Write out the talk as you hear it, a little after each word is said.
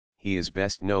He is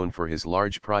best known for his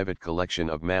large private collection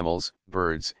of mammals,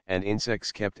 birds, and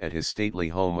insects kept at his stately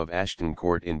home of Ashton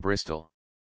Court in Bristol.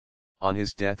 On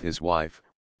his death his wife,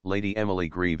 Lady Emily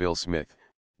Greville Smyth,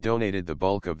 donated the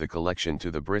bulk of the collection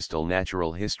to the Bristol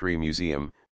Natural History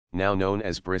Museum, now known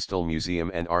as Bristol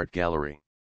Museum and Art Gallery.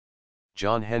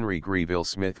 John Henry Greville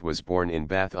Smyth was born in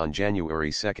Bath on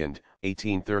January 2,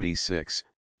 1836,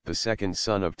 the second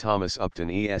son of Thomas Upton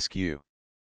Esq.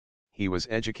 He was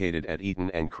educated at Eton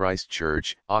and Christ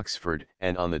Church, Oxford,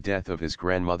 and on the death of his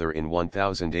grandmother in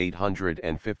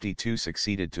 1852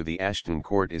 succeeded to the Ashton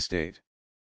Court estate.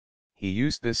 He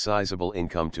used this sizable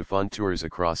income to fund tours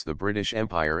across the British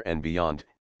Empire and beyond,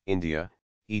 India,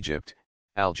 Egypt,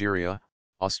 Algeria,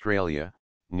 Australia,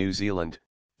 New Zealand,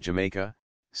 Jamaica,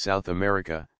 South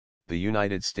America, the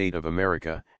United States of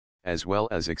America, as well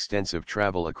as extensive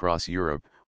travel across Europe,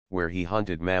 where he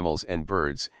hunted mammals and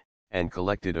birds, and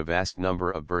collected a vast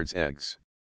number of birds' eggs.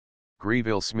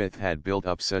 Greville Smyth had built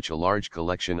up such a large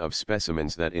collection of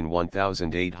specimens that in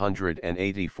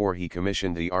 1884 he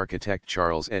commissioned the architect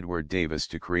Charles Edward Davis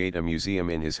to create a museum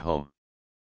in his home.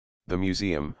 The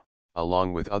museum,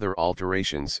 along with other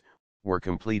alterations, were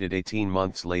completed 18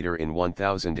 months later in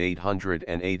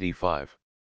 1885.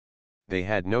 They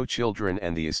had no children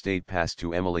and the estate passed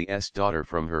to Emily's daughter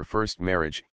from her first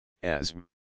marriage, Esm.